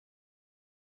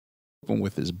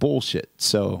with is bullshit.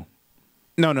 So,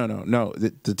 no.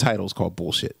 The title's called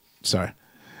Bullshit. Sorry.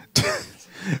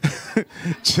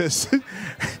 Just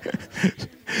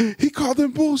he called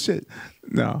them bullshit.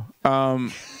 No.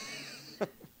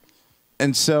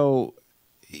 And so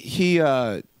he,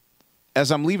 as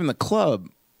I'm leaving the club,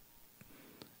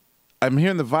 I'm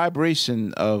hearing the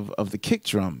vibration of the kick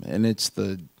drum, and it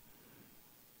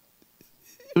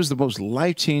was the most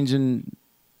life-changing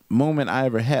moment I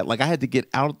ever had. Like, I had to get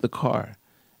out of the car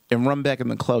and run back in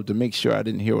the club to make sure I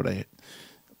didn't hear what I,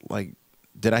 like,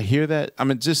 did I hear that? I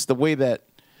mean, just the way that,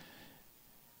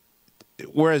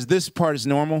 whereas this part is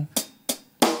normal,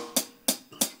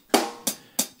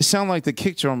 it sounded like the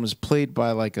kick drum was played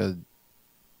by like a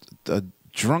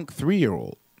drunk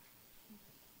 3-year-old.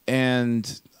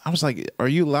 And I was like, are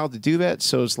you allowed to do that?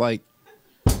 So it's like,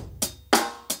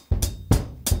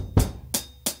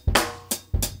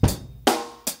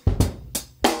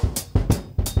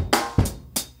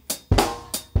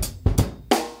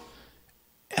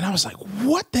 and I was like,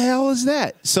 what the hell is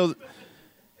that? So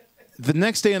the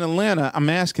next day in Atlanta, I'm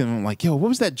asking him, like, yo, what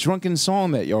was that drunken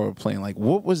song that y'all were playing? Like,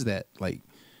 what was that? Like,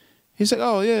 he's like,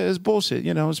 oh, yeah, it's bullshit.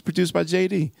 You know, it's produced by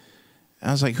JD. And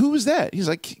I was like, who was that? He's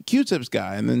like, Q-Tip's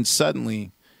guy. And then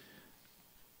suddenly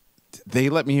they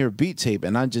let me hear a beat tape,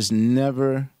 and I just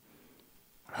never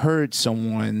heard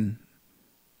someone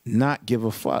not give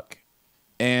a fuck.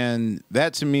 And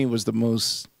that to me was the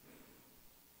most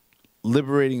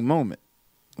liberating moment.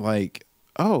 Like,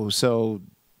 oh, so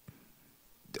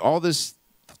all this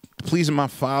pleasing my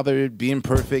father, being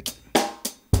perfect,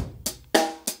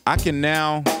 I can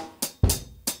now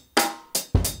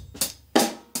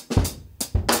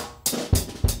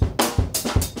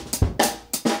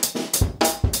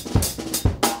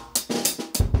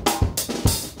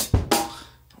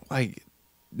like,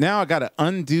 now I got to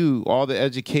undo all the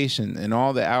education and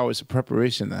all the hours of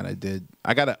preparation that I did.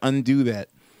 I got to undo that.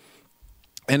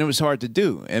 And it was hard to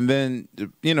do. And then,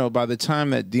 you know, by the time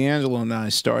that D'Angelo and I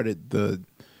started the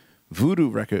Voodoo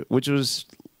record, which was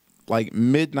like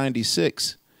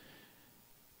mid-96,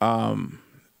 that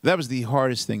was the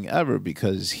hardest thing ever,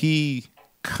 because he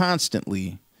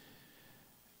constantly,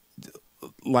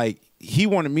 like, he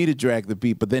wanted me to drag the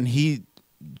beat, but then he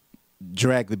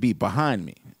dragged the beat behind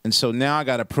me. And so now I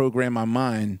got to program my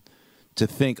mind to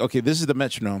think, okay, this is the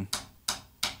metronome.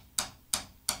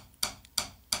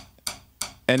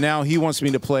 And now he wants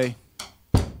me to play.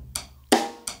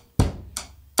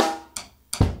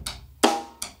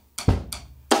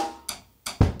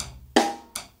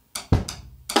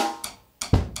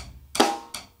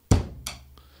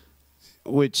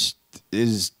 Which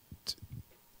is,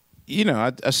 you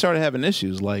know, I started having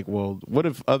issues. Like, well, what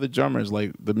if other drummers,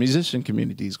 like the musician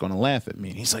community, is going to laugh at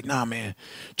me? And he's like, nah, man,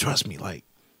 trust me. Like,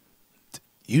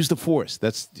 use the Force.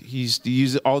 He's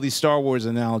used all these Star Wars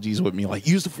analogies with me. Like,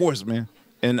 use the Force, man.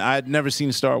 And I'd never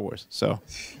seen Star Wars, so.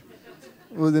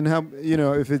 Well, then how, you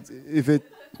know,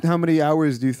 how many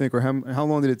hours do you think, or how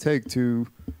long did it take to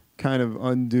kind of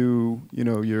undo, you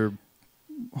know, your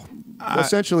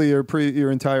essentially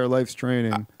your entire life's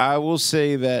training? I will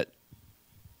say that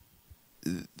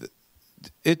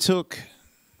it took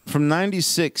from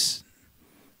 96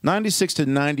 to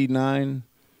 99.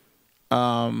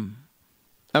 That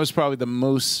was probably the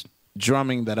most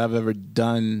drumming that I've ever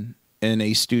done in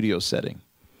a studio setting.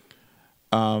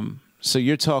 So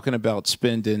you're talking about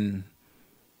spending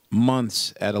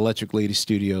months at Electric Lady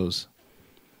Studios.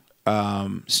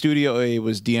 Studio A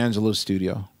was D'Angelo's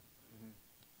studio.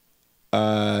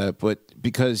 But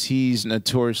because he's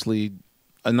notoriously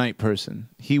a night person,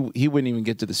 he wouldn't even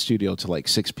get to the studio till like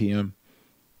 6 p.m.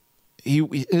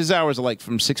 His hours are like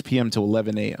from 6 p.m. to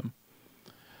 11 a.m.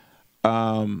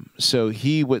 So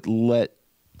he would let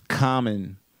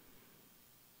Common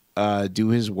do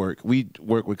his work. We'd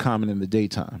work with Common in the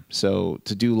daytime. So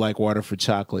to do Like Water for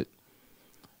Chocolate,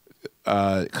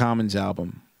 Common's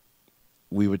album,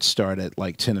 we would start at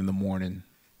like 10 in the morning,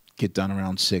 get done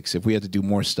around 6. If we had to do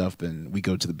more stuff, then we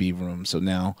go to the B room. So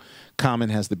now Common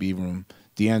has the B room,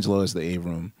 D'Angelo has the A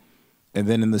room, and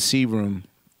then in the C room,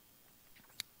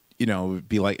 you know, it would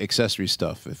be like accessory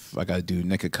stuff. If I got to do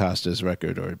Nick Acosta's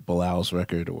record or Bilal's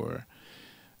record or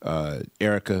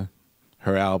Erica,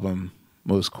 her album,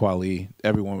 Most Quali,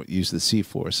 everyone would use the C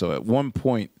floor. So at one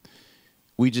point,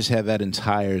 we just had that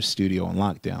entire studio on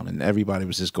lockdown, and everybody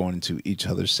was just going into each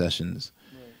other's sessions,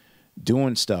 right,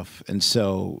 doing stuff. And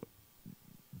so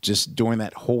just during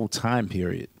that whole time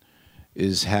period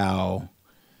is how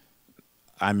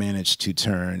I managed to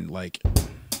turn like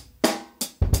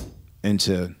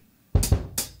into...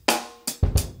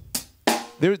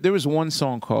 There was one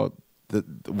song called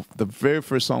the very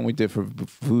first song we did for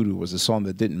Voodoo was a song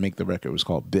that didn't make the record. It was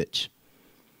called Bitch.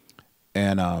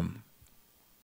 And